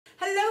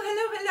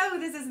Hello.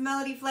 This is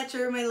Melody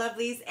Fletcher, my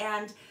lovelies,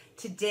 and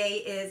today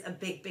is a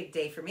big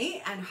day for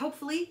me and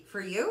hopefully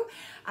for you.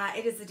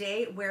 It is the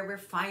day where we're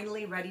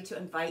finally ready to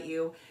invite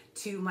you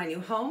to my new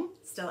home,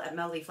 still at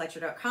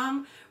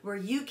melodyfletcher.com, where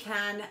you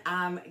can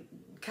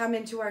come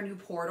into our new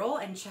portal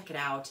and check it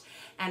out.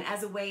 And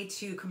as a way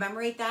to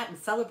commemorate that and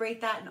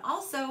celebrate that, and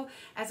also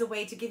as a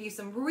way to give you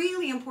some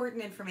really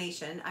important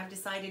information, I've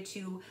decided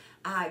to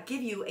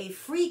give you a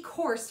free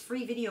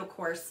video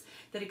course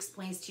that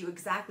explains to you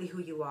exactly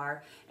who you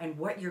are and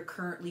what you're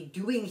currently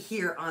doing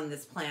here on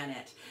this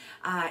planet.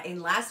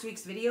 In last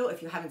week's video,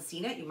 if you haven't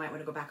seen it, you might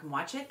want to go back and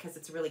watch it because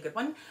it's a really good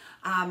one.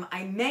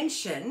 I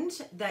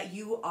mentioned that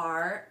you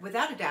are,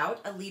 without a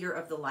doubt, a leader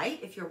of the light.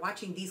 If you're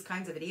watching these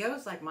kinds of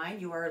videos like mine,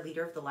 you are a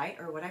leader of the light,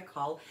 or what I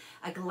call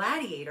a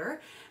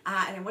gladiator.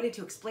 And I wanted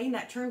to explain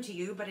that term to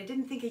you, but I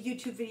didn't think a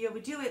YouTube video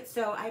would do it,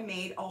 so I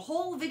made a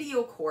whole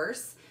video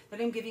course that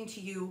I'm giving to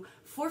you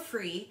for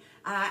free,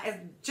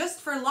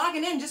 just for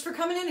logging in, just for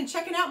coming in and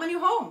checking out my new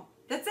home.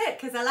 That's it,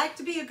 because I like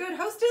to be a good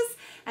hostess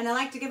and I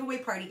like to give away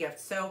party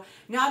gifts. So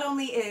not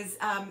only is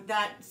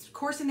that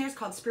course in there is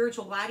called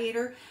Spiritual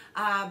Gladiator,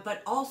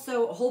 but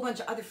also a whole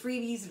bunch of other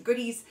freebies and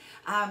goodies.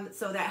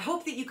 So that I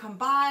hope that you come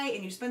by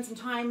and you spend some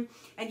time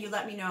and you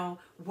let me know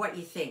what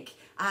you think.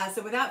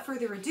 So without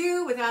further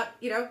ado,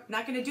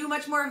 not going to do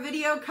much more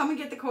video, come and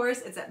get the course.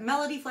 It's at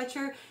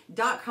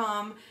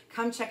melodyfletcher.com.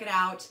 Come check it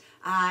out.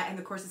 And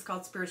the course is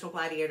called Spiritual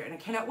Gladiator. And I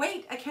cannot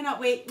wait.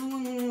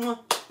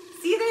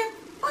 See you there.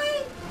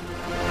 Bye.